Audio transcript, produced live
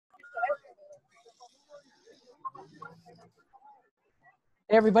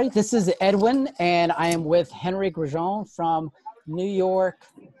Hey everybody, this is Edwin, and I am with Henry Grosjean from New York,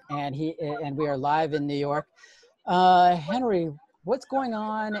 and we are live in New York. Henry, what's going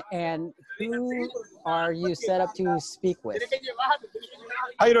on, and who are you set up to speak with?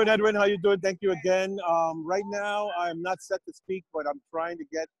 How you doing, Edwin? How you doing? Thank you again. Right now, I'm not set to speak, but I'm trying to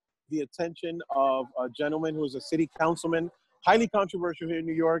get the attention of a gentleman who is a city councilman, highly controversial here in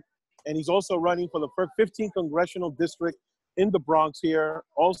New York, and he's also running for the 15th congressional district in the Bronx here.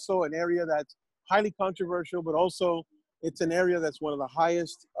 Also an area that's highly controversial, but also it's an area that's one of the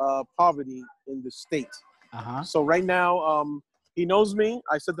highest poverty in the state. So right now, he knows me.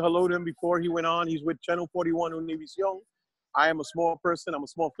 I said hello to him before he went on. He's with Channel 41 Univision. I am a small person. I'm a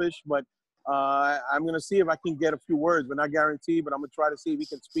small fish, but I'm going to see if I can get a few words, but not guaranteed. But I'm going to try to see if he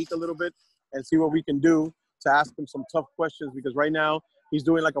can speak a little bit and see what we can do to ask him some tough questions, because right now he's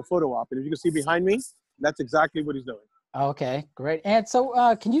doing like a photo op. And if you can see behind me, that's exactly what he's doing. Okay, great. And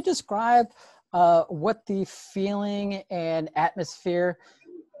so can you describe what the feeling and atmosphere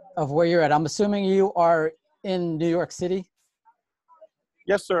of where you're at? I'm assuming you are in New York City?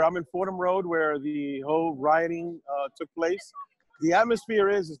 Yes, sir. I'm in Fordham Road where the whole rioting took place. The atmosphere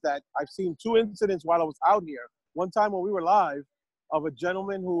is that I've seen two incidents while I was out here. One time when we were live, of a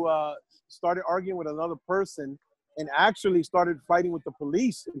gentleman who started arguing with another person and actually started fighting with the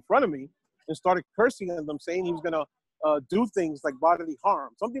police in front of me and started cursing at them, saying he was going to do things like bodily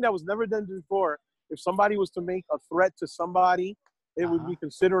harm, something that was never done before. If somebody was to make a threat to somebody, it would be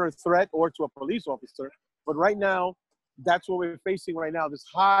considered a threat, or to a police officer. But right now, that's what we're facing right now, this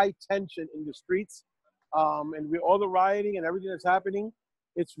high tension in the streets. And with all the rioting and everything that's happening,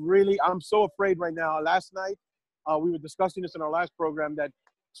 it's really, I'm so afraid right now. Last night, we were discussing this in our last program, that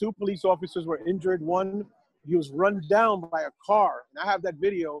 2 police officers were injured. One, he was run down by a car. And I have that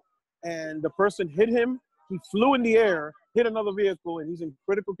video, and the person hit him. He flew in the air, hit another vehicle, and he's in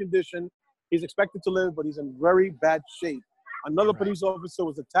critical condition. He's expected to live, but he's in very bad shape. Another police officer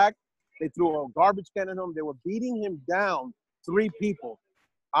was attacked. They threw a garbage can at him. They were beating him down, 3 people.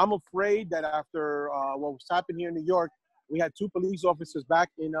 I'm afraid that after what was happened here in New York, we had 2 police officers back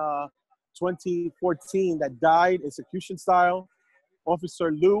in 2014 that died execution style.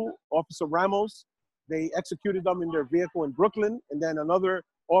 Officer Liu, Officer Ramos, they executed them in their vehicle in Brooklyn. And then another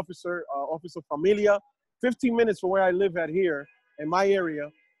officer, Officer Familia, 15 minutes from where I live at here in my area,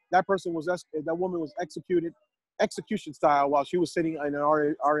 that woman was executed execution style while she was sitting in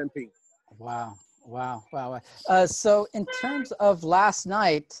an RMP. Wow. So in terms of last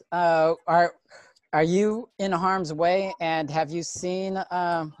night, are you in harm's way, and have you seen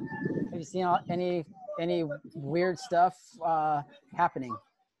any weird stuff happening?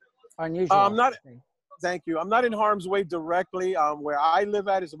 Unusual? Thank you. I'm not in harm's way directly. Where I live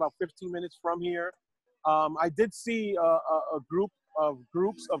at is about 15 minutes from here. I did see a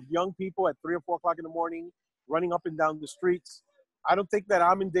groups of young people at 3 or 4 o'clock in the morning running up and down the streets. I don't think that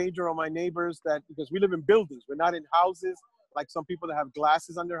I'm in danger, or my neighbors, because we live in buildings. We're not in houses like some people that have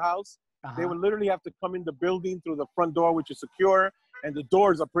glasses on their house. They would literally have to come in the building through the front door, which is secure, and the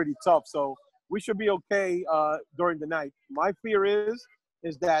doors are pretty tough. So we should be okay during the night. My fear is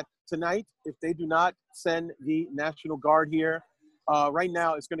that tonight, if they do not send the National Guard here, right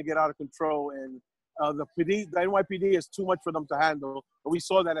now it's going to get out of control. And the NYPD is too much for them to handle. But we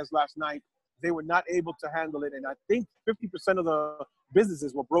saw that as last night. They were not able to handle it. And I think 50% of the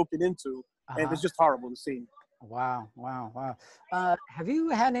businesses were broken into. And it's just horrible to see. Wow. Have you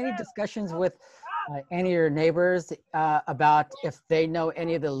had any discussions with any of your neighbors about if they know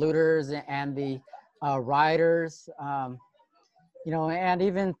any of the looters and the rioters? And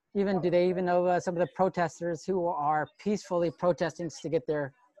even do they even know some of the protesters who are peacefully protesting to get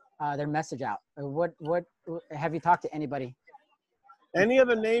their message out? What have you talked to anybody? Any of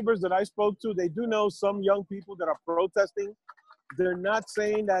the neighbors that I spoke to, they do know some young people that are protesting. They're not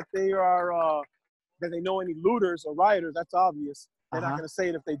saying that they are that they know any looters or rioters. That's obvious. They're not going to say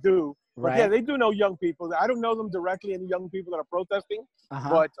it if they do. But yeah, they do know young people. I don't know them directly, any young people that are protesting.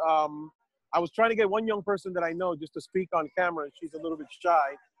 But I was trying to get one young person that I know just to speak on camera. She's a little bit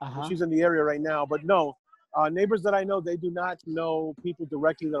shy. She's in the area right now. But no, neighbors that I know, they do not know people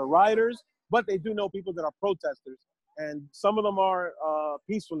directly that are rioters, but they do know people that are protesters. And some of them are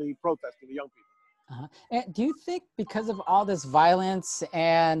peacefully protesting, the young people. And do you think because of all this violence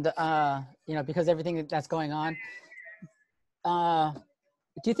and, because everything that's going on,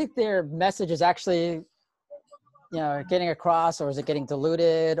 do you think their message is actually, getting across, or is it getting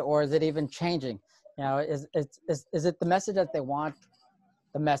diluted, or is it even changing? Is it the message that they want,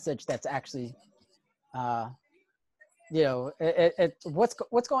 the message that's actually,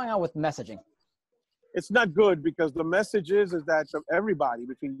 what's going on with messaging? it's not good because the message is that everybody,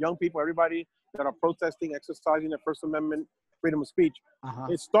 between young people, everybody that are protesting, exercising their First Amendment freedom of speech,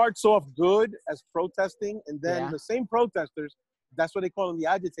 it starts off good as protesting, and then the same protesters, that's what they call them, the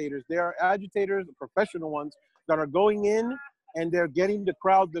agitators. They are agitators, the professional ones, that are going in and they're getting the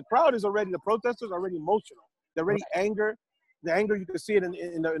crowd. The crowd is already, the protesters are already emotional. They're already anger. The anger, you can see it in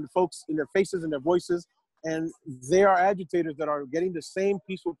the folks, in their faces and their voices. And they are agitators that are getting the same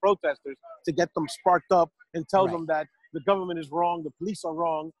peaceful protesters to get them sparked up and tell them that the government is wrong, the police are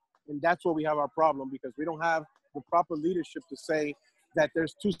wrong. And that's where we have our problem, because we don't have the proper leadership to say that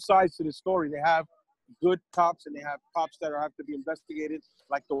there's two sides to this story. They have good cops and they have cops that have to be investigated,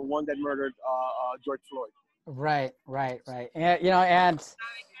 like the one that murdered George Floyd. Right. And, and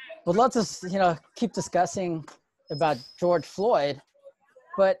we'd love to, keep discussing about George Floyd,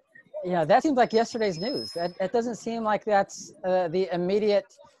 but that seems like yesterday's news. That doesn't seem like that's the immediate.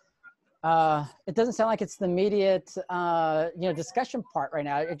 It doesn't sound like it's the immediate, discussion part right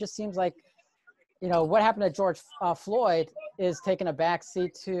now. It just seems like, what happened to George Floyd is taking a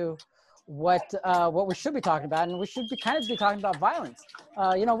backseat to what we should be talking about, and we should be talking about violence.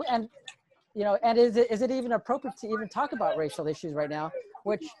 And is it even appropriate to even talk about racial issues right now?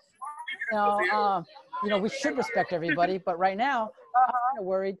 Which, we should respect everybody, but right now, I'm kind of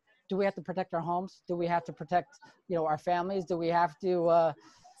worried. Do we have to protect our homes? Do we have to protect, our families? Do we have to,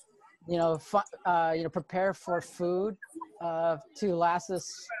 prepare for food to last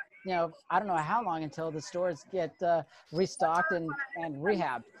us, I don't know how long until the stores get restocked and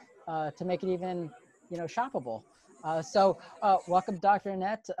rehabbed to make it even, shoppable. So welcome, Dr.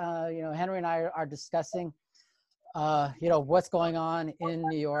 Annette. Henry and I are discussing, what's going on in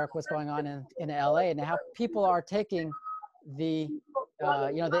New York, what's going on in LA, and how people are taking the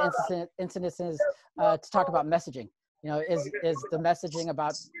incidences to talk about messaging. Is the messaging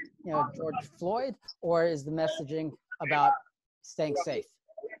about, George Floyd, or is the messaging about staying safe?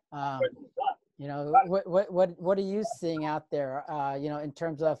 What are you seeing out there, in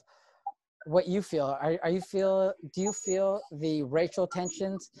terms of what you feel? Do you feel the racial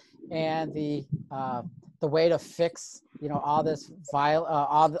tensions and the way to fix, all this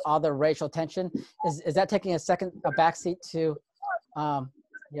all the racial tension, is that taking a backseat to,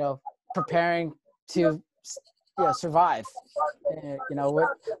 preparing to survive?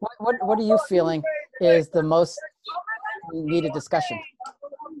 What are you feeling is the most needed discussion?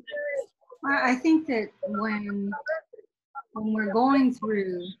 I think that when we're going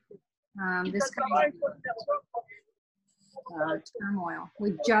through this kind of turmoil,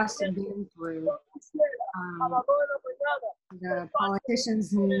 we've just been through, the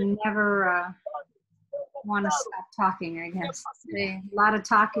politicians never want to stop talking, I guess. A lot of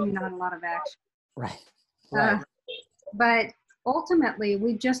talking, not a lot of action. Right. But ultimately,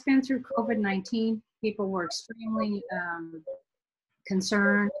 we've just been through COVID-19. People were extremely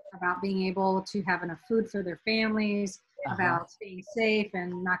concerned about being able to have enough food for their families, about staying safe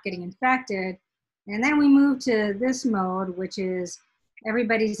and not getting infected. And then we move to this mode, which is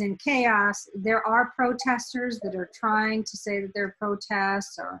everybody's in chaos. There are protesters that are trying to say that their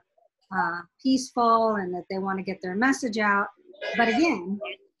protests are peaceful and that they want to get their message out. But again,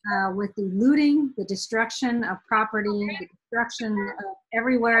 with the looting, the destruction of property, the destruction of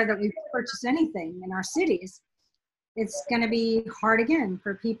everywhere that we purchase anything in our cities, it's going to be hard again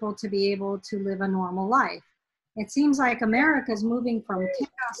for people to be able to live a normal life. It seems like America's moving from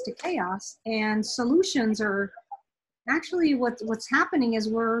chaos to chaos, and solutions are actually what's happening is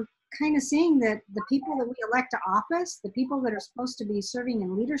we're kind of seeing that the people that we elect to office, the people that are supposed to be serving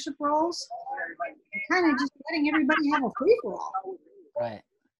in leadership roles, are kind of just letting everybody have a free-for-all.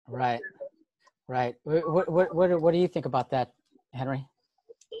 Right. What do you think about that, Henry?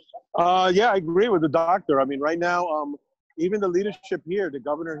 Yeah, I agree with the doctor. I mean, right now, even the leadership here, the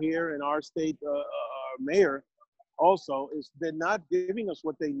governor here and our state mayor also, they're not giving us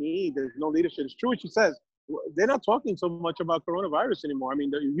what they need. There's no leadership. It's true what she says. They're not talking so much about coronavirus anymore. I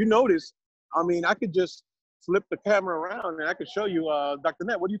mean, you notice, I could just flip the camera around and I could show you, Dr.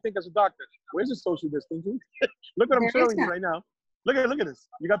 Net, what do you think as a doctor? Where's the social distancing? Look what I'm showing you right now. Look at this.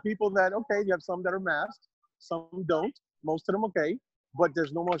 You got people that, okay, you have some that are masked, some don't, most of them okay, but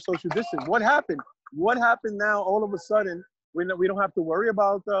there's no more social distance. What happened? What happened now all of a sudden we don't have to worry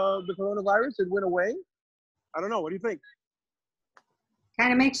about the coronavirus? It went away? I don't know. What do you think?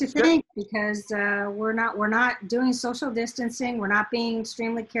 Kind of makes you think, because we're not doing social distancing. We're not being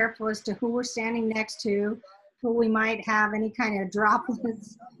extremely careful as to who we're standing next to, who we might have any kind of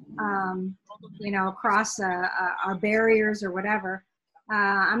droplets, across our barriers or whatever.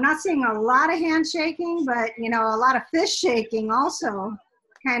 I'm not seeing a lot of handshaking, but a lot of fist shaking also.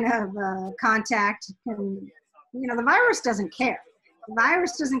 kind of contact. And, you know, the virus doesn't care. The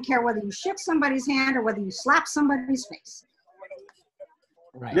virus doesn't care whether you shake somebody's hand or whether you slap somebody's face.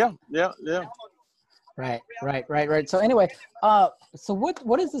 Right. Yeah. Right. So anyway, so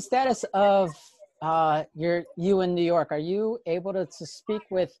what is the status of you in New York? Are you able to speak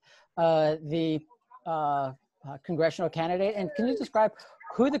with the congressional candidate? And can you describe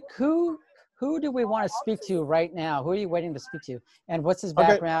who do we want to speak to right now? Who are you waiting to speak to? And what's his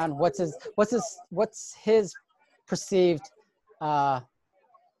background? Okay. What's his perceived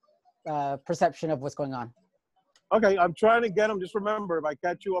perception of what's going on? Okay, I'm trying to get him. Just remember, if I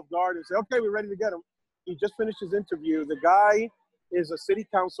catch you off guard and say, okay, we're ready to get him. He just finished his interview. The guy is a city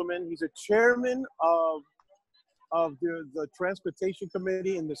councilman. He's a chairman of the transportation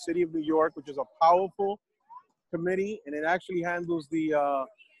committee in the city of New York, which is a powerful committee, and it actually handles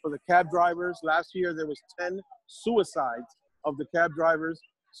for the cab drivers. Last year, there was 10 suicides of the cab drivers.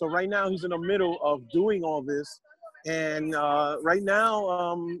 So right now, he's in the middle of doing all this. And right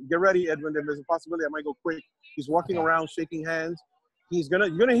now, get ready, Edwin. There's a possibility I might go quick. He's walking around, shaking hands. You're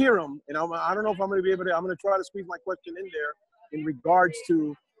gonna hear him, and I don't know if I'm gonna be able to. I'm gonna try to squeeze my question in there in regards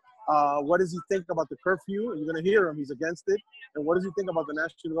to what does he think about the curfew? You're gonna hear him. He's against it. And what does he think about the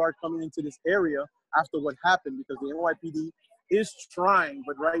National Guard coming into this area after what happened? Because the NYPD is trying,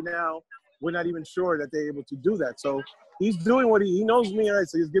 but right now we're not even sure that they're able to do that. So he's doing what he knows me, right?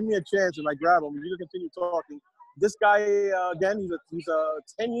 So he's giving me a chance, and I grab him. You can continue talking. This guy, again, he's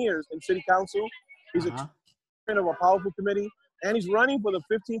 10 years in city council. He's a chairman of a powerful committee, and he's running for the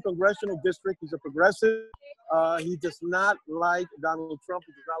 15th congressional district. He's a progressive. He does not like Donald Trump.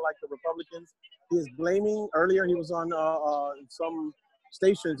 He does not like the Republicans. He is blaming, earlier he was on some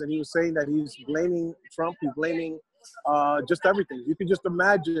stations, and he was saying that he's blaming Trump. He's blaming just everything. You can just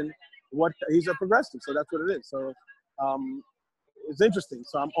imagine he's a progressive, so that's what it is. So it's interesting.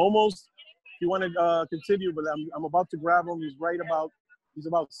 So I'm almost, if you want to continue, but I'm about to grab him. He's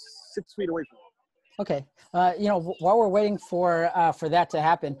about 6 feet away from me. Okay. You know, while we're waiting for that to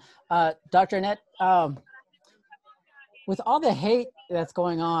happen, Dr. Annette, with all the hate that's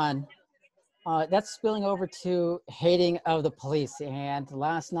going on, that's spilling over to hating of the police. And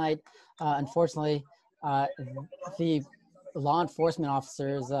last night, unfortunately, the law enforcement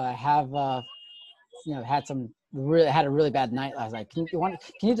officers have, had a really bad night last night. Can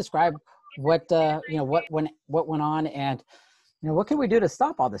you describe what went on, and what can we do to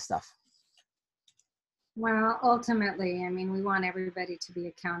stop all this stuff? Well, ultimately, I mean, we want everybody to be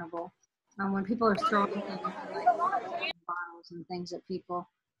accountable. When people are throwing things like bottles and things at people,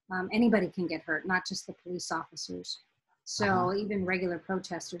 anybody can get hurt, not just the police officers. So even regular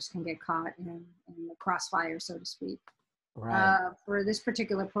protesters can get caught in the crossfire, so to speak. Right. For this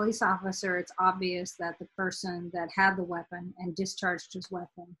particular police officer, it's obvious that the person that had the weapon and discharged his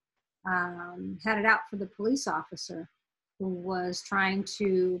weapon had it out for the police officer, who was trying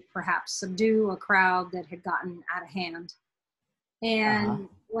to perhaps subdue a crowd that had gotten out of hand. And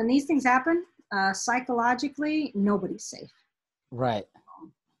when these things happen, psychologically, nobody's safe. Right.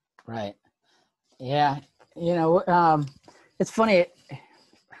 Yeah. It's funny.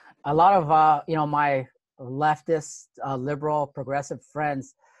 A lot of, my leftist, liberal, progressive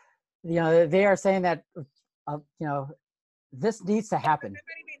friends, they are saying that, this needs to happen.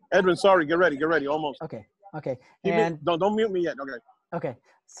 Edwin, sorry, get ready, almost. Okay. And don't mute me yet. Okay.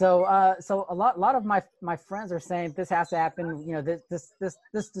 So a lot of my friends are saying this has to happen.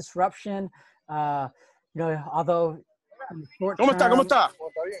 This disruption. Although short term. ¿Cómo está?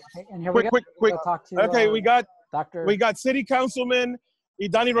 And here quick. We'll talk to, okay, we got City Councilman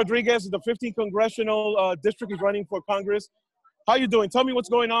Idani Rodriguez, the 15th congressional district. He's running for Congress. How you doing? Tell me what's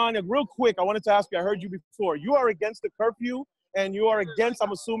going on. And real quick, I wanted to ask you. I heard you before. You are against the curfew. And you are against,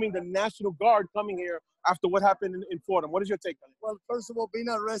 I'm assuming, the National Guard coming here after what happened in Fordham. What is your take on it? Well, first of all, being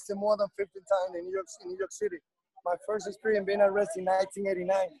arrested more than 15 times in New York City. My first experience being arrested in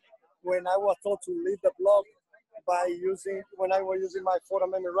 1989 when I was told to leave the block when I was using my Fourth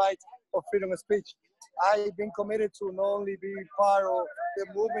Amendment right of freedom of speech. I've been committed to not only be part of the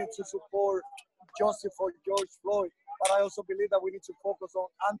movement to support justice for George Floyd, but I also believe that we need to focus on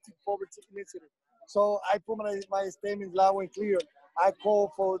anti-poverty initiatives. So I put my statements loud and clear. I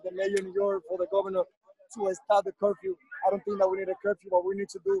call for the mayor of New York, for the governor to start the curfew. I don't think that we need a curfew. What we need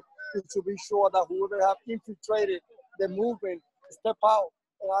to do is to be sure that whoever have infiltrated the movement step out.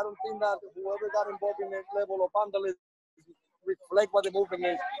 And I don't think that whoever got involved in the level of vandalism reflect what the movement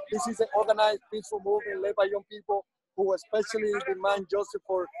is. This is an organized, peaceful movement led by young people who especially demand justice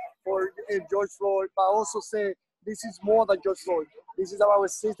for George Floyd, but also say this is more than George Floyd. This is about a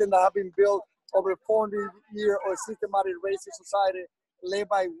system that has been built over 400 years of systematic racist society led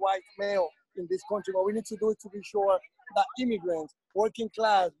by white male in this country. What we need to do is to be sure that immigrants, working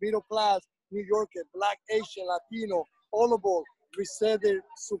class, middle class, New Yorker, Black, Asian, Latino, all of us receive the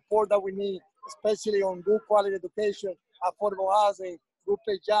support that we need, especially on good quality education, affordable housing, good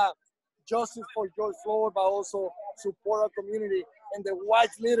paid job, justice for George Floyd, but also support our community and the white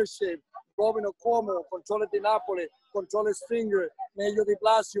leadership, Governor Cuomo, Controller Di Napoli, Controller Stringer, Mayor de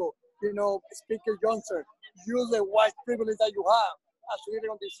Blasio, you know, Speaker Johnson. Use the white privilege that you have as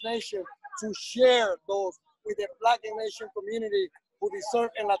leader of this nation to share those with the Black and Asian community who deserve,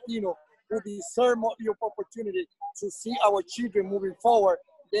 and Latino, who deserve more opportunity to see our children moving forward,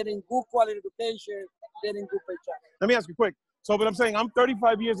 getting good quality education, getting good paycheck. Let me ask you quick. So, but I'm saying I'm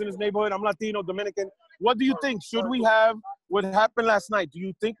 35 years in this neighborhood. I'm Latino, Dominican. What do you think? Should we have what happened last night? Do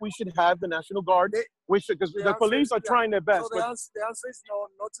you think we should have the National Guard? Because the police are trying their best. So the answer is no,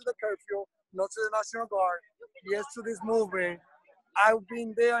 not to the curfew, not to the National Guard, yes to this movement. I've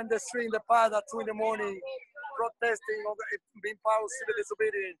been there in the street in the past at 2 in the morning, protesting, being part of civil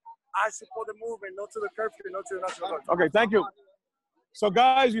disobedience. I support the movement, not to the curfew, not to the National Guard. Okay, thank you. So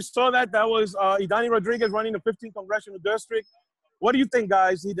guys, you saw that. That was Idani Rodriguez running the 15th Congressional District. What do you think,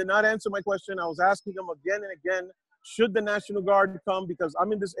 guys? He did not answer my question. I was asking him again and again, should the National Guard come? Because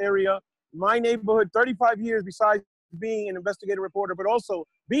I'm in this area, my neighborhood, 35 years besides being an investigative reporter, but also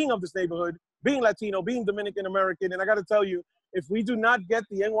being of this neighborhood, being Latino, being Dominican American. And I got to tell you, if we do not get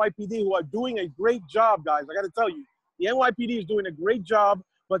the NYPD, who are doing a great job, guys, I got to tell you, the NYPD is doing a great job,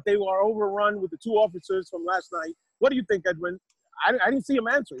 but they are overrun with the 2 officers from last night. What do you think, Edwin? I didn't see him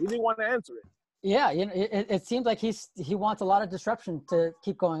answer. He didn't want to answer it. Yeah, you know, it seems like he wants a lot of disruption to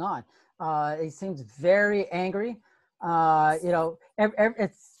keep going on. He seems very angry. You know,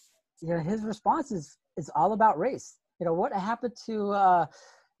 his response is all about race. You know, what happened to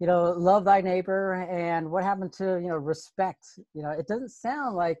you know, love thy neighbor, and what happened to, you know, respect? You know, it doesn't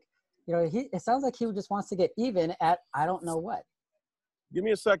sound like, you know, it sounds like he just wants to get even at I don't know what. Give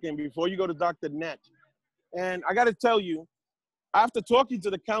me a second before you go to Dr. Net. And I got to tell you, after talking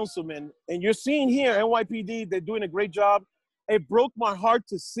to the councilman, and you're seeing here, NYPD, they're doing a great job. It broke my heart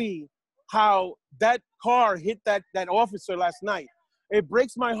to see how that car hit that officer last night. It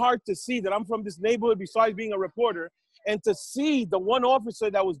breaks my heart to see that I'm from this neighborhood besides being a reporter, and to see the one officer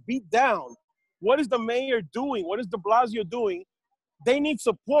that was beat down. What is the mayor doing? What is de Blasio doing? They need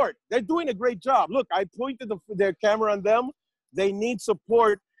support. They're doing a great job. Look, I pointed their camera on them. They need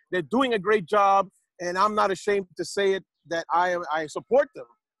support. They're doing a great job, and I'm not ashamed to say it, that I support them.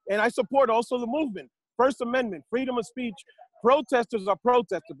 And I support also the movement. First Amendment, freedom of speech. Protesters are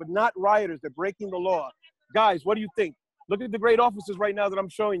protesters, but not rioters. They're breaking the law. Guys, what do you think? Look at the great officers right now that I'm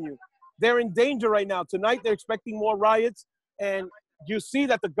showing you. They're in danger right now. Tonight, they're expecting more riots. And you see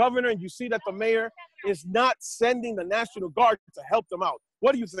that the governor and you see that the mayor is not sending the National Guard to help them out.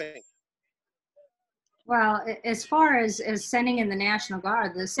 What do you think? Well, as far as sending in the National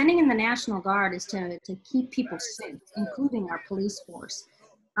Guard, the sending in the National Guard is to keep people safe, including our police force.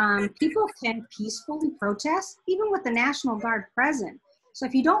 People can peacefully protest, even with the National Guard present. So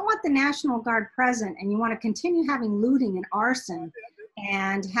if you don't want the National Guard present and you want to continue having looting and arson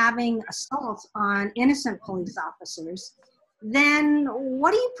and having assaults on innocent police officers, then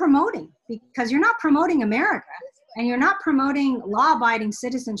what are you promoting? Because you're not promoting America. And you're not promoting law-abiding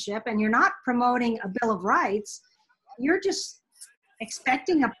citizenship, and you're not promoting a Bill of Rights. You're just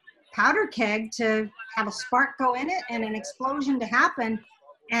expecting a powder keg to have a spark go in it and an explosion to happen,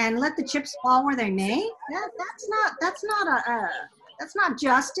 and let the chips fall where they may. That's not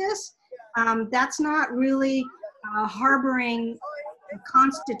justice. That's not really harboring a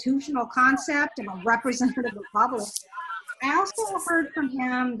constitutional concept of a representative republic. I also heard from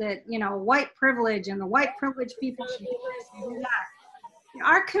him that, you know, white privilege and the white privileged people should do this and do that.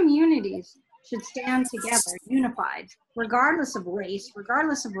 Our communities should stand together, unified, regardless of race,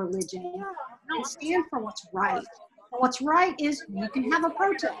 regardless of religion, and stand for what's right. What's right is you can have a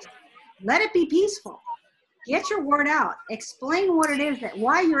protest. Let it be peaceful. Get your word out. Explain what it is,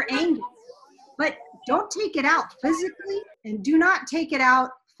 why you're angry. But don't take it out physically, and do not take it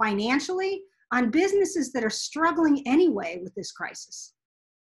out financially on businesses that are struggling anyway with this crisis.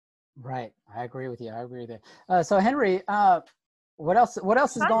 Right, I agree with you. So Henry, what else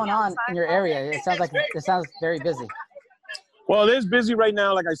is going on in your area? It sounds very busy. Well, it is busy right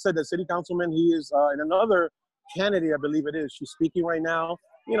now. Like I said, the city councilman, he is, and another candidate, I believe it is, she's speaking right now.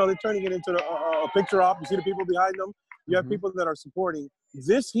 You know, they're turning it into a picture op. You see the people behind them. You have people that are supporting.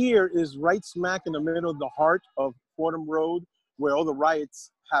 This here is right smack in the middle of the heart of Fordham Road, where all the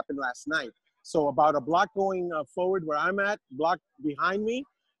riots happened last night. So about a block going forward where I'm at, block behind me,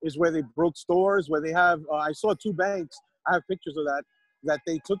 is where they broke stores, where they have, I saw 2 banks. I have pictures of that. that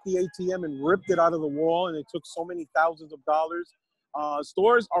they took the ATM and ripped it out of the wall, and they took so many thousands of dollars.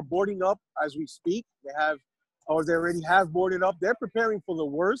 Stores are boarding up as we speak. They have, or they already have boarded up. They're preparing for the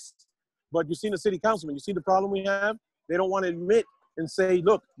worst. But you've seen the city councilman. You see the problem we have? They don't want to admit and say,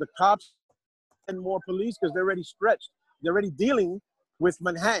 look, the cops and more police because they're already stretched. They're already dealing with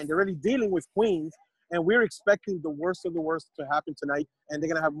Manhattan. They're already dealing with Queens. And we're expecting the worst of the worst to happen tonight. And they're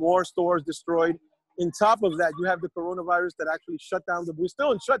going to have more stores destroyed. On top of that, you have the coronavirus that actually shut down we're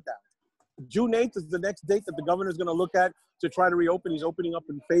still in shutdown. June 8th is the next date that the governor is going to look at to try to reopen. He's opening up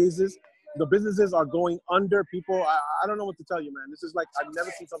in phases. The businesses are going under. People, I don't know what to tell you, man. This is like, I've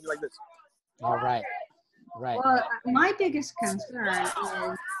never seen something like this. All right. Right. Well, my biggest concern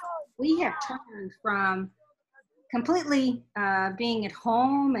is we have turned from completely being at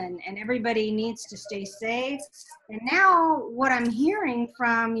home and everybody needs to stay safe. And now what I'm hearing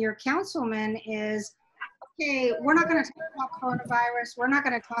from your councilman is, okay, we're not going to talk about coronavirus. We're not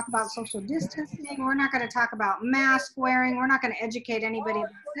going to talk about social distancing. We're not going to talk about mask wearing. We're not going to educate anybody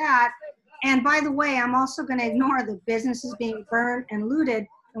about that. And by the way, I'm also going to ignore the businesses being burned and looted.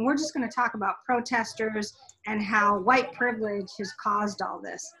 And we're just going to talk about protesters and how white privilege has caused all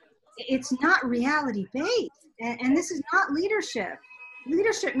this. It's not reality-based. And this is not leadership.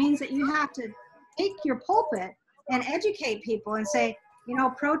 Leadership means that you have to take your pulpit and educate people and say, you know,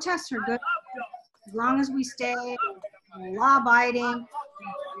 protests are good as long as we stay law-abiding.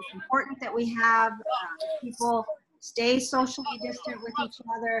 It's important that we have people stay socially distant with each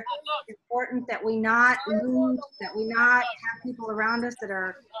other. It's important that we not loot, that we not have people around us that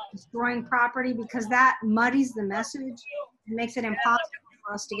are destroying property, because that muddies the message and makes it impossible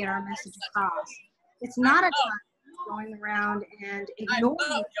for us to get our message across. It's not a time going around and ignoring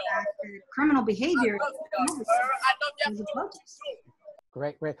the fact that criminal behavior is a protest.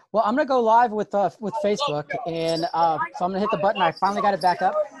 Great, great. Well, I'm gonna go live with Facebook, and so I'm gonna hit the button. I finally got it back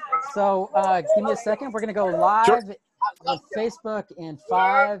up. So give me a second. We're gonna go live on Facebook in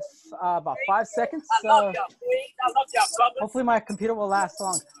about 5 seconds. Hopefully my computer will last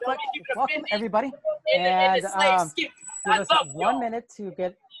long. But welcome everybody, and give us 1 minute to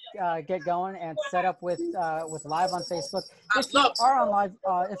get going and set up with live on Facebook. If you are on live,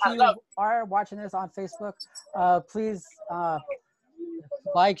 if you are watching this on Facebook, please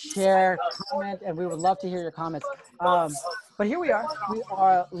like, share, comment, and we would love to hear your comments. But here we are. We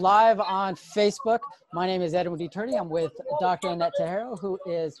are live on Facebook. My name is Edwin Duterte. I'm with Dr. Annette Tejero, who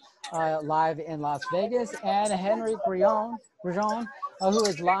is live in Las Vegas, and Henry Grijon, who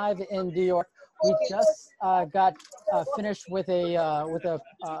is live in New York. We just got finished with a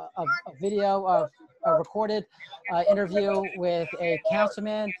video of a recorded interview with a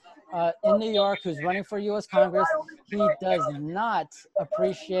councilman in New York who's running for U.S. Congress. He does not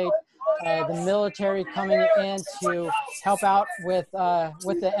appreciate the military coming in to help out with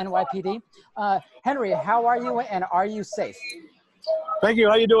the NYPD. Henry, how are you, and are you safe? Thank you.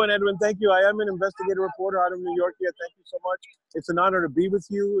 How you doing, Edwin? Thank you. I am an investigative reporter out of New York here. Thank you so much. It's an honor to be with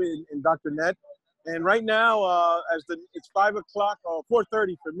you and Dr. Net. And right now, it's 5 o'clock or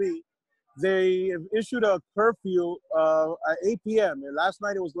 4:30 for me, they have issued a curfew at 8 p.m. And last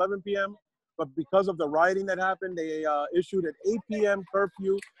night it was 11 p.m. But because of the rioting that happened, they issued an 8 p.m.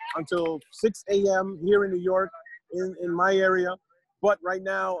 curfew until 6 a.m. here in New York, in my area. But right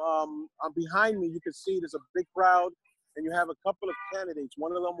now, behind me, you can see there's a big crowd, and you have a couple of candidates.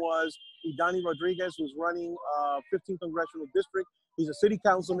 One of them was Idani Rodriguez, who's running 15th Congressional District. He's a city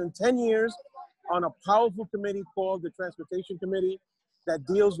councilman, 10 years, on a powerful committee called the Transportation Committee that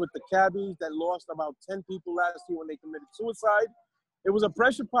deals with the cabbies that lost about 10 people last year when they committed suicide. It was a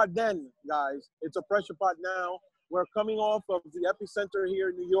pressure pot then, guys. It's a pressure pot now. We're coming off of the epicenter here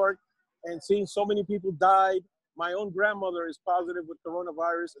in New York and seeing so many people died. My own grandmother is positive with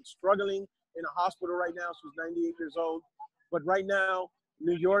coronavirus and struggling in a hospital right now. She's 98 years old. But right now,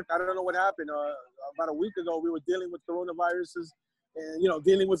 New York, I don't know what happened. About a week ago, we were dealing with coronaviruses and,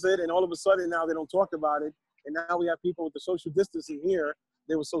 dealing with it. And all of a sudden now they don't talk about it. And now we have people with the social distancing here.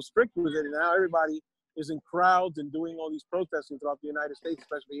 They were so strict with it. And now everybody is in crowds and doing all these protesting throughout the United States,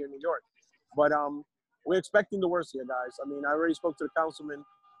 especially here in New York. But we're expecting the worst here, guys. I mean, I already spoke to the councilman,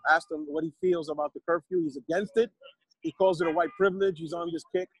 asked him what he feels about the curfew. He's against it. He calls it a white privilege. He's on this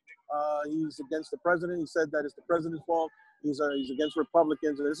kick. He's against the president. He said that it's the president's fault. He's against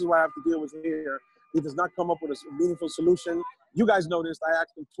Republicans. And this is what I have to deal with here. He does not come up with a meaningful solution. You guys noticed I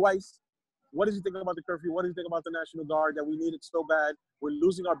asked him twice, what does he think about the curfew? What does he think about the National Guard, that we need it so bad? We're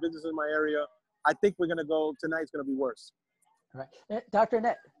losing our business in my area. I think we're going to go, tonight's going to be worse. All right. Dr.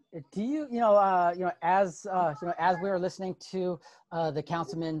 Annette, do you, as we were listening to the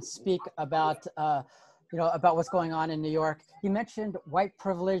councilman speak about about what's going on in New York. You mentioned white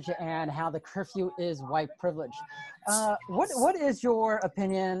privilege and how the curfew is white privilege. What is your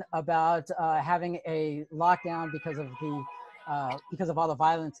opinion about having a lockdown because of all the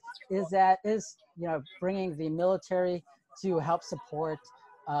violence? Is bringing the military to help support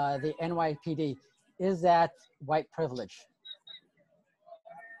the NYPD? Is that white privilege?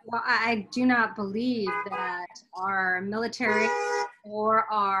 Well, I do not believe that our military or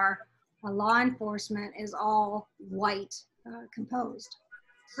our law enforcement is all white composed.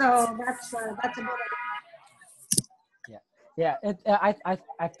 So that's a bit. Yeah.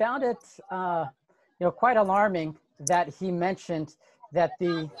 I found it quite alarming that he mentioned that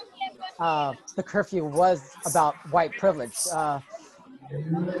the curfew was about white privilege.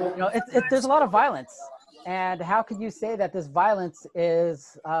 There's a lot of violence, and how could you say that this violence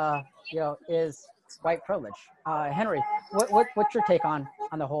is is white privilege? Henry, what's your take on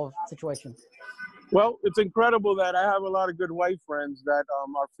the whole situation? Well, it's incredible that I have a lot of good white friends that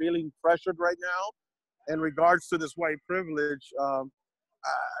are feeling pressured right now in regards to this white privilege.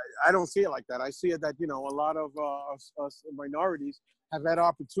 I don't see it like that. I see it that, a lot of us minorities have had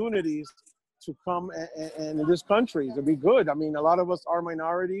opportunities to come and in this country to be good. I mean, a lot of us are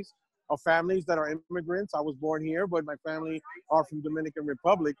minorities of families that are immigrants. I was born here, but my family are from Dominican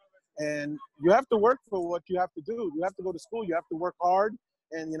Republic. And you have to work for what you have to do. You have to go to school. You have to work hard.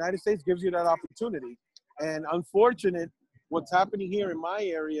 And the United States gives you that opportunity. And unfortunate, what's happening here in my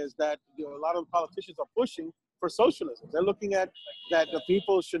area is that a lot of politicians are pushing for socialism. They're looking at that the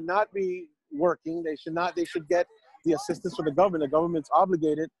people should not be working. They should get the assistance from the government. The government's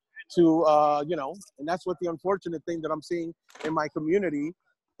obligated to, and that's what the unfortunate thing that I'm seeing in my community.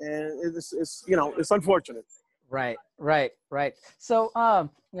 And it's unfortunate. Right. So,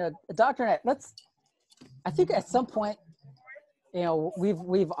 Dr. Net, I think at some point,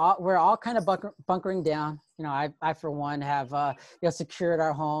 we're all kind of bunkering down. I for one have secured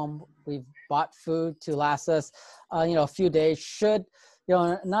our home. We've bought food to last us a few days. Should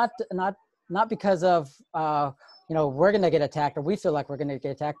not because of we're going to get attacked or we feel like we're going to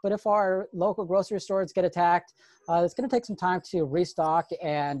get attacked, but if our local grocery stores get attacked, it's going to take some time to restock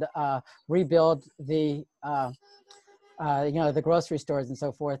and rebuild the the grocery stores and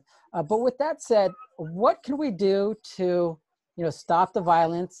so forth. But with that said, what can we do to stop the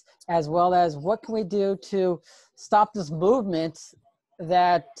violence, as well as what can we do to stop this movement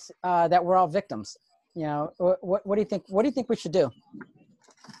that we're all victims? What do you think? What do you think we should do?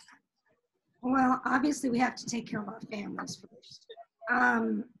 Well, obviously we have to take care of our families first.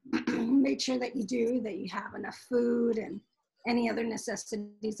 Make sure that you have enough food and any other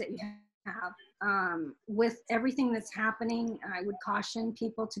necessities that you have. With everything that's happening, I would caution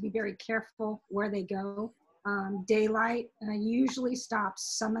people to be very careful where they go. Daylight usually stops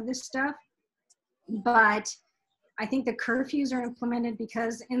some of this stuff, but I think the curfews are implemented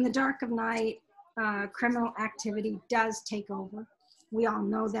because in the dark of night, criminal activity does take over. We all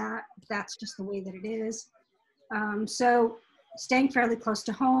know that. That's just the way that it is. So staying fairly close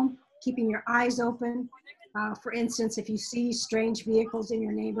to home, keeping your eyes open. For instance, if you see strange vehicles in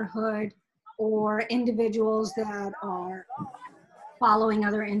your neighborhood or individuals that are following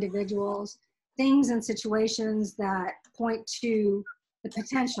other individuals, things and situations that point to the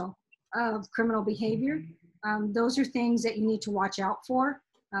potential of criminal behavior, those are things that you need to watch out for.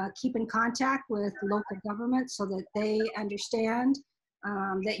 Keep in contact with local government so that they understand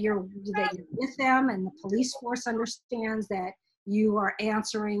that you're with them, and the police force understands that you are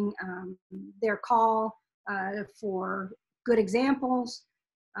answering their call for good examples.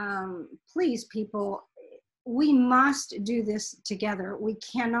 Please, people, we must do this together. We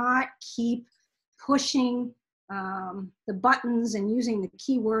cannot keep pushing the buttons and using the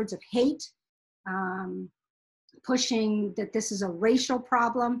keywords of hate, pushing that this is a racial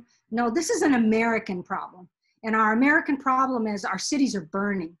problem. No, this is an American problem. And our American problem is our cities are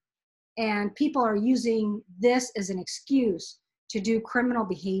burning. And people are using this as an excuse to do criminal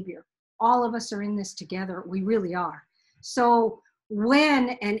behavior. All of us are in this together. We really are. So when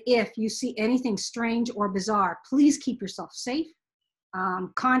and if you see anything strange or bizarre, please keep yourself safe.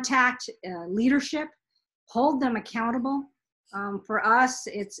 Contact leadership. Hold them accountable. For us,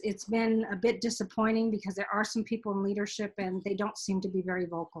 it's been a bit disappointing because there are some people in leadership and they don't seem to be very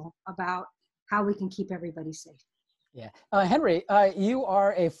vocal about how we can keep everybody safe. Yeah. Henry, you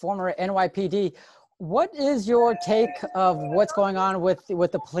are a former NYPD. What is your take of what's going on with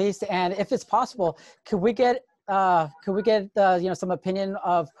the police? And if it's possible, could we get some opinion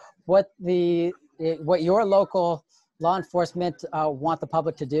of what your local law enforcement want the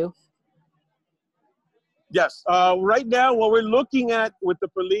public to do? Yes. Right now, what we're looking at with the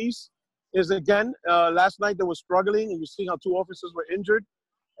police is, again, last night they were struggling, and you see how 2 officers were injured.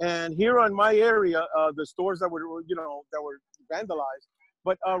 And here on my area, the stores that were, that were vandalized.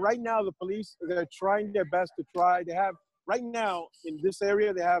 But right now, the police, they're trying their best to try. They have, right now, in this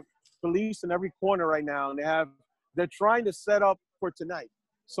area, they have police in every corner right now. And they're trying to set up for tonight.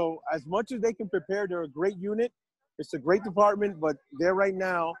 So as much as they can prepare, they're a great unit. It's a great department, but they're right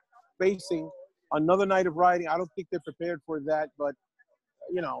now facing another night of rioting. I don't think they're prepared for that. But,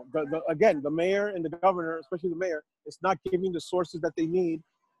 again, the mayor and the governor, especially the mayor, is not giving the sources that they need.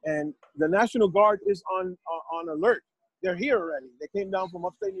 And the National Guard is on alert. They're here already. They came down from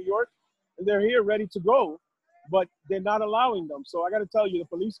upstate New York, and they're here ready to go, but they're not allowing them. So I got to tell you, the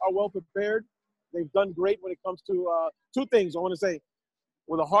police are well prepared. They've done great when it comes to 2 things. I want to say,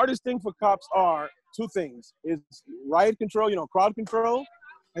 well, the hardest thing for cops are 2 things: is riot control, crowd control,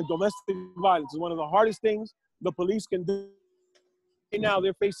 and domestic violence. Is one of the hardest things the police can do. Right now,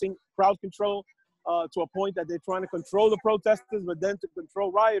 they're facing crowd control to a point that they're trying to control the protesters, but then to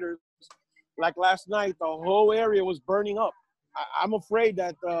control rioters. Like last night, the whole area was burning up. I'm afraid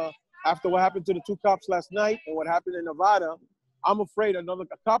that after what happened to the 2 cops last night and what happened in Nevada, I'm afraid a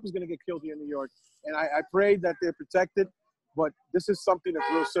cop is going to get killed here in New York. And I pray that they're protected, but this is something that's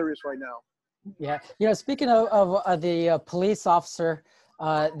real serious right now. Yeah. Speaking of the police officer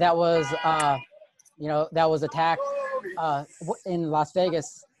that was, that was attacked in Las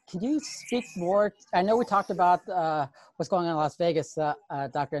Vegas, can you speak more? I know we talked about what's going on in Las Vegas,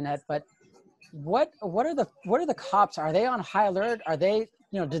 Dr. Annette, but what are the cops? Are they on high alert? Are they,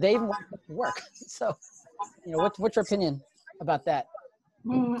 do they even want to work? So, what's your opinion about that?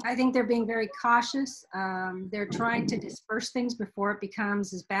 I think they're being very cautious. They're trying to disperse things before it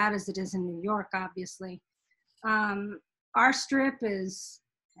becomes as bad as it is in New York, obviously. Our strip is,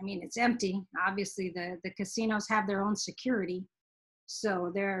 it's empty. Obviously, the casinos have their own security.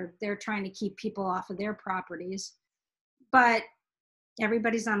 So they're trying to keep people off of their properties. But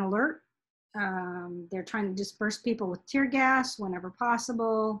everybody's on alert. They're trying to disperse people with tear gas whenever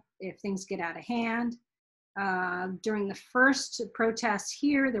possible, if things get out of hand. During the first protests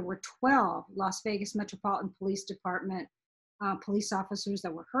here, there were 12 Las Vegas Metropolitan Police Department police officers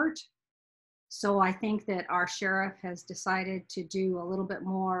that were hurt. So I think that our sheriff has decided to do a little bit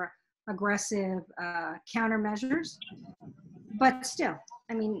more aggressive countermeasures. But still,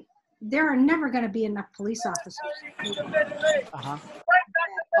 there are never going to be enough police officers committing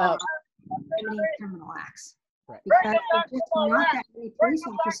criminal acts. Right. Because there's just not that many police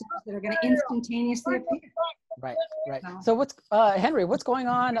officers that are going to instantaneously appear. Right. So what's Henry? What's going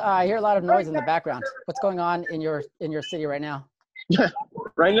on? I hear a lot of noise in the background. What's going on in your city right now?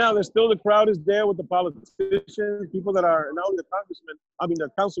 Right now, there's still the crowd is there with the politicians, people that are not only the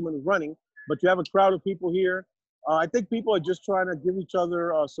councilman is running, but you have a crowd of people here. I think people are just trying to give each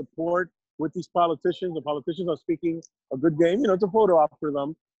other support with these politicians. The politicians are speaking a good game. It's a photo op for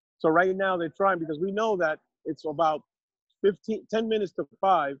them. So right now they're trying, because we know that it's about 10 minutes to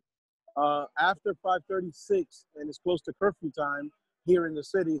 5 after 5:36, and it's close to curfew time here in the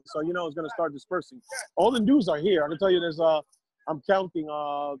city. So it's going to start dispersing. All the news are here. I can tell you there's I'm counting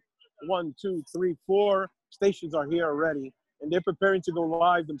 1, 2, 3, 4 stations are here already, and they're preparing to go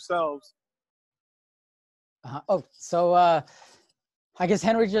live themselves. So I guess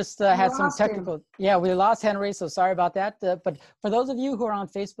Henry just had some technical. Yeah, we lost Henry, so sorry about that. But for those of you who are on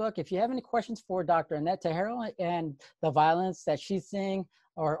Facebook, if you have any questions for Dr. Annette Tejero and the violence that she's seeing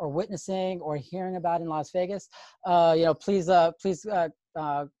or witnessing or hearing about in Las Vegas, please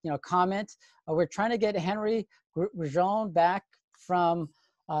comment. We're trying to get Henry Rajon back from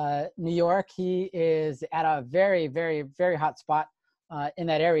New York. He is at a very, very, very hot spot in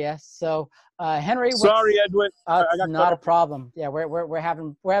that area. So Henry, sorry, Edwin. Not a problem. Yeah, we're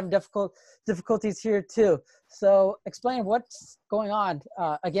having difficulties here too. So explain what's going on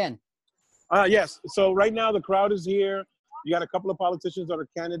again. Yes. So right now the crowd is here. You got a couple of politicians that are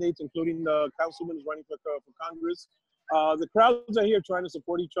candidates, including the councilman who's running for Congress. The crowds are here trying to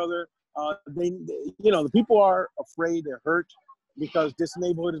support each other. The people are afraid. They're hurt because this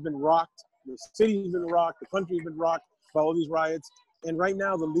neighborhood has been rocked. The city's been rocked. The country's been rocked by all these riots. And right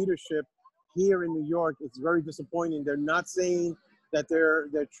now, the leadership here in New York is very disappointing. They're not saying that they're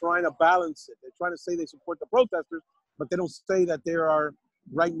trying to balance it. They're trying to say they support the protesters, but they don't say that they are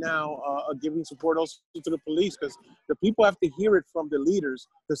right now giving support also to the police, because the people have to hear it from the leaders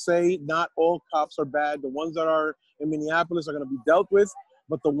to say not all cops are bad. The ones that are in Minneapolis are going to be dealt with,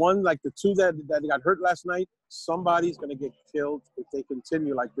 but the one, like the 2 that got hurt last night, somebody's going to get killed if they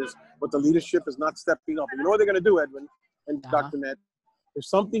continue like this. But the leadership is not stepping up. And you know what they're going to do, Edwin and Dr. Nett? If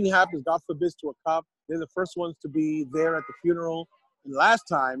something happens, God forbid, to a cop, they're the first ones to be there at the funeral. And last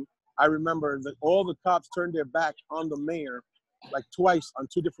time, I remember that all the cops turned their back on the mayor like twice on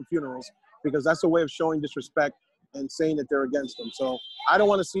 2 different funerals, because that's a way of showing disrespect and saying that they're against them. So I don't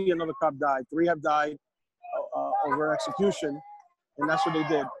want to see another cop die. 3 have died over execution, and that's what they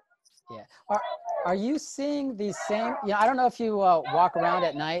did. Yeah. Are you seeing the same? You know, I don't know if you walk around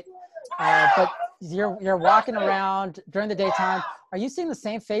at night, but you're walking around during the daytime. Are you seeing the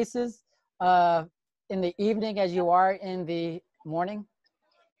same faces in the evening as you are in the morning?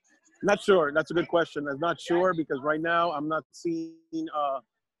 Not sure. That's a good question. I'm not sure, because right now I'm not seeing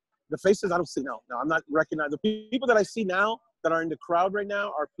the faces. I don't see. No, I'm not recognizing. The people that I see now that are in the crowd right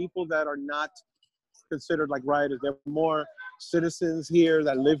now are people that are not considered like rioters. They're more citizens here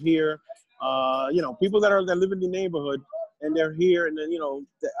that live here. You know, people that live in the neighborhood, and they're here, and then, you know,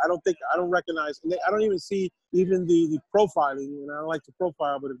 I don't recognize, and I don't even see even the profiling, and I don't like to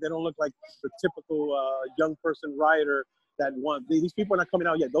profile, but if they don't look like the typical young person rioter that these people are not coming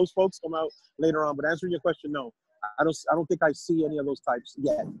out yet. Those folks come out later on. But answering your question, no, I don't think I see any of those types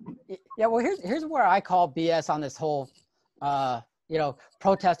yet. Yeah, well, here's where I call BS on this whole, you know,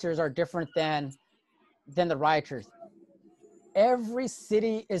 protesters are different than the rioters. Every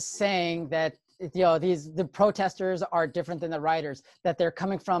city is saying that, you know, the protesters are different than the rioters, that they're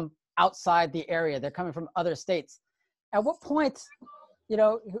coming from outside the area, they're coming from other states. At what point, you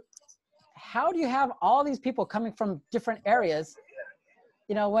know, how do you have all these people coming from different areas,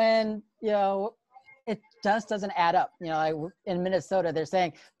 you know, when, you know, it just doesn't add up? You know, like in Minnesota, they're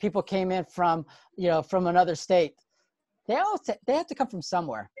saying people came in from, you know, from another state. They have to come from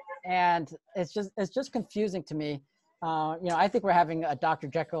somewhere, and it's just confusing to me. You know, I think we're having a Dr.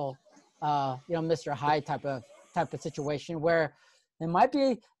 Jekyll, you know, Mr. Hyde type of situation, where it might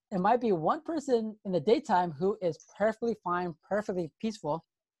be one person in the daytime who is perfectly fine, perfectly peaceful,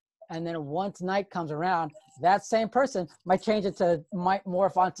 and then once night comes around, that same person might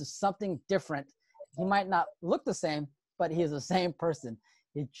morph onto something different. He might not look the same, but he is the same person.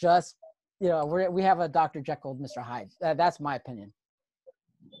 He just, you know, we have a Dr. Jekyll, Mr. Hyde. That's my opinion.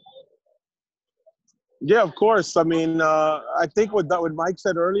 Yeah, of course. I mean, I think what Mike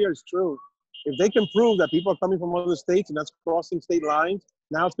said earlier is true. If they can prove that people are coming from other states and that's crossing state lines,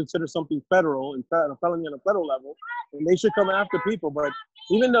 now it's considered something federal and a felony on a federal level, and they should come after people. But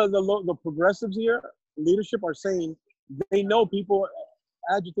even the progressives here, leadership, are saying they know people,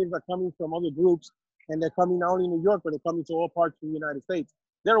 agitators, are coming from other groups, and they're coming not only in New York, but they're coming to all parts of the United States.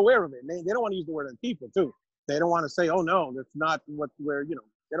 They're aware of it. They don't want to use the word Antifa too. They don't want to say, oh no, that's not what we're, you know,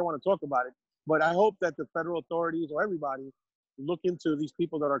 they don't want to talk about it. But I hope that the federal authorities or everybody look into these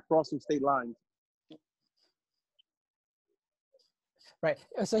people that are crossing state lines. Right.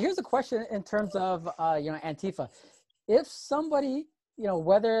 So here's a question in terms of, you know, Antifa. If somebody, you know,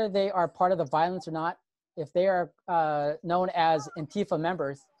 whether they are part of the violence or not, if they are known as Antifa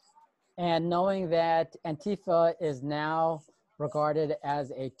members, and knowing that Antifa is now regarded as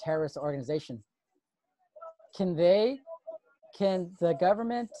a terrorist organization, can the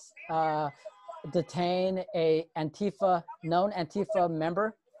government detain a known Antifa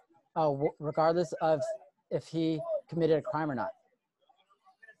member, regardless of if he committed a crime or not?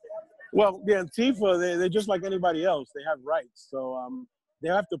 Well, the Antifa, they're just like anybody else. They have rights. So they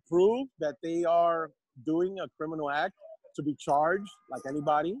have to prove that they are doing a criminal act to be charged like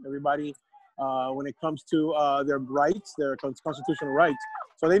anybody. Everybody, when it comes to their rights, their constitutional rights.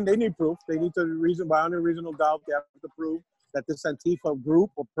 So they need proof. They need to reason, by under reasonable doubt, they have to prove that this Antifa group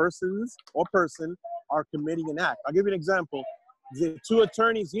or person are committing an act. I'll give you an example. The 2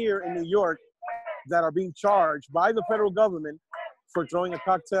 attorneys here in New York that are being charged by the federal government for throwing a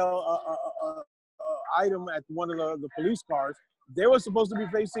cocktail item at one of the police cars, they were supposed to be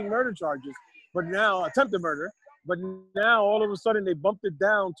facing murder charges, but now attempted murder. But now all of a sudden they bumped it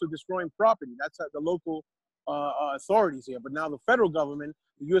down to destroying property. That's at the local authorities here. But now the federal government,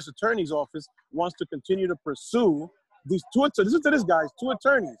 the U.S. Attorney's Office, wants to continue to pursue these 2 attorneys. Listen to this, guys. 2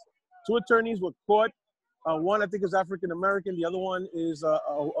 attorneys. 2 attorneys were caught. One, I think, is African American. The other one is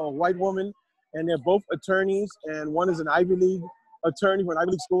a white woman. And they're both attorneys. And one is an Ivy League attorney for an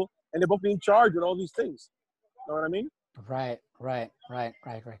Ivy League school. And they're both being charged with all these things. Know what I mean? Right.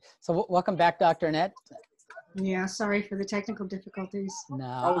 So welcome back, Dr. Annette. Yeah, sorry for the technical difficulties. No,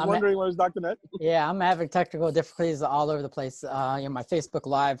 I was wondering where was Dr. Annette? Yeah, I'm having technical difficulties all over the place. You know, my Facebook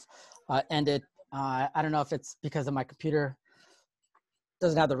Live ended. I don't know if it's because of my computer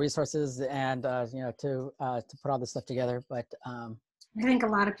doesn't have the resources and you know, to put all this stuff together. But I think a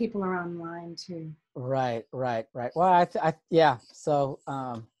lot of people are online too. Right. Well, yeah. So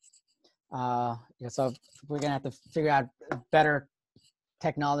yeah, so we're gonna have to figure out better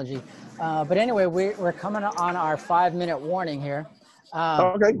technology. But anyway, we're coming on our 5-minute warning here.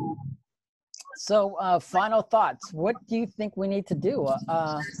 Okay. So final thoughts. What do you think we need to do?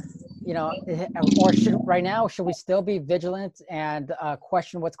 You know, or right now, should we still be vigilant and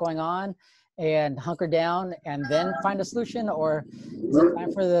question what's going on and hunker down and then find a solution? Or is it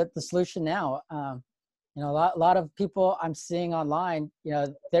time for the solution now? You know, a lot of people I'm seeing online, you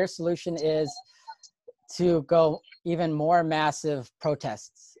know, their solution is to go even more massive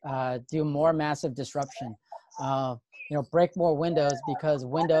protests, do more massive disruption, you know, break more windows, because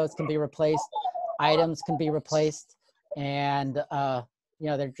windows can be replaced, items can be replaced, and you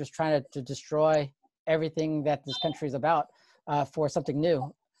know, they're just trying to destroy everything that this country is about for something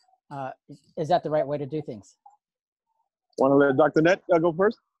new. Is that the right way to do things? Want to let Dr. Net go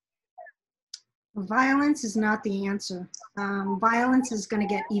first? Violence is not the answer. Violence is going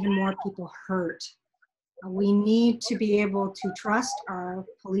to get even more people hurt. We need to be able to trust our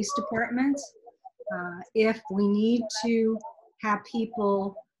police departments. If we need to have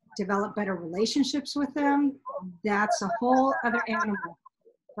people develop better relationships with them, that's a whole other animal.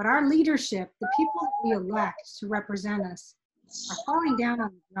 But our leadership, the people that we elect to represent us, are falling down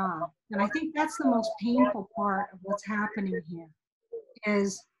on the job. And I think that's the most painful part of what's happening here,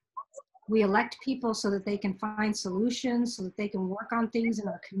 is we elect people so that they can find solutions, so that they can work on things in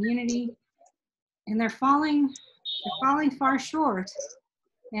our community. And they're falling far short.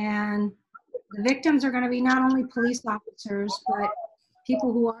 And the victims are going to be not only police officers, but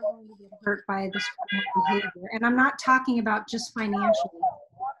people who are going to get hurt by this behavior. And I'm not talking about just financially.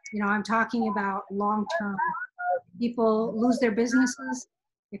 You know, I'm talking about long-term. People lose their businesses.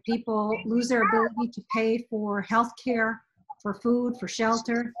 If people lose their ability to pay for health care, for food, for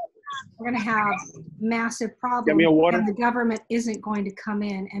shelter, we're going to have massive problems. Get me a water. And the government isn't going to come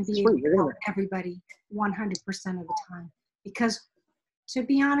in and be able to help everybody 100% of the time. Because to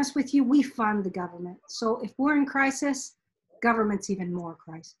be honest with you, we fund the government. So if we're in crisis, government's even more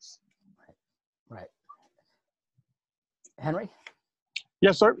crisis. Right. Henry?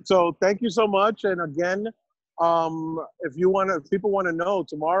 Yes, sir. So thank you so much. And again, if people want to know,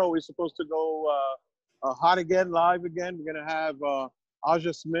 tomorrow we're supposed to go hot again, live again. We're going to have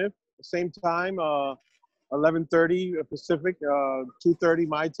Aja Smith, same time, 11:30 Pacific, 2:30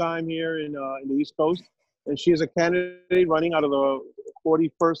 my time here in the East Coast. And she is a candidate running out of the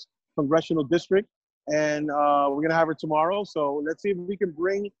 41st Congressional District. And we're going to have her tomorrow. So let's see if we can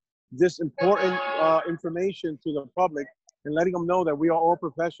bring this important information to the public and letting them know that we are all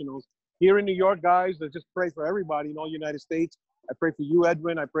professionals. Here in New York, guys, let's just pray for everybody in all the United States. I pray for you,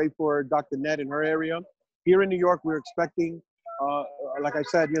 Edwin. I pray for Dr. Net in her area. Here in New York, we're expecting, like I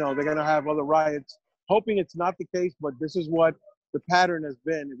said, you know, they're going to have other riots. Hoping it's not the case, but this is what the pattern has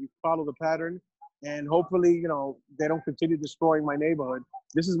been. If you follow the pattern, and hopefully, you know, they don't continue destroying my neighborhood.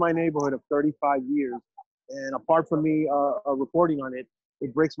 This is my neighborhood of 35 years. And apart from me reporting on it,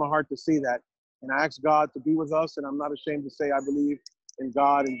 it breaks my heart to see that. And I ask God to be with us. And I'm not ashamed to say I believe in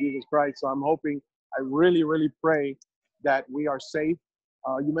God and Jesus Christ. So I'm hoping, I really, really pray that we are safe.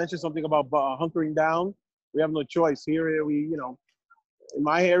 You mentioned something about hunkering down. We have no choice. Here, we, you know, in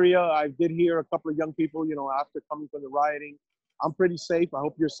my area, I did hear a couple of young people, you know, after coming from the rioting. I'm pretty safe. I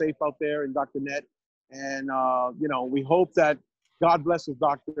hope you're safe out there in Dr. Net. And, you know, we hope that God blesses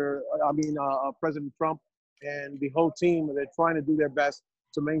President Trump and the whole team. They're trying to do their best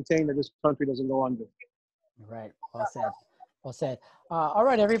to maintain that this country doesn't go under. Right. Well said. Well said. All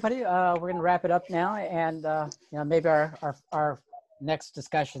right, everybody. We're going to wrap it up now. And, you know, maybe our next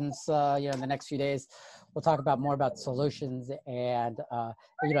discussions, you know, in the next few days, we'll talk about more about solutions and,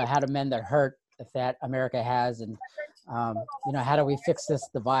 you know, how to mend the hurt that America has, and you know, how do we fix this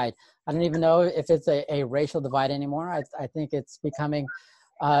divide? I don't even know if it's a racial divide anymore. I think it's becoming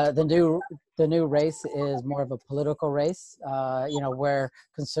the new race is more of a political race. You know, where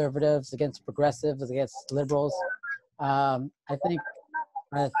conservatives against progressives against liberals. I think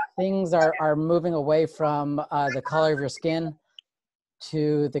things are moving away from the color of your skin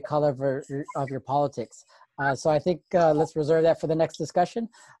to the color of your politics. So I think let's reserve that for the next discussion.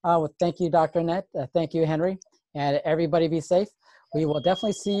 Well, thank you, Dr. Net. Thank you, Henry. And everybody be safe. We will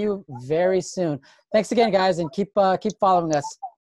definitely see you very soon. Thanks again, guys, and keep following us.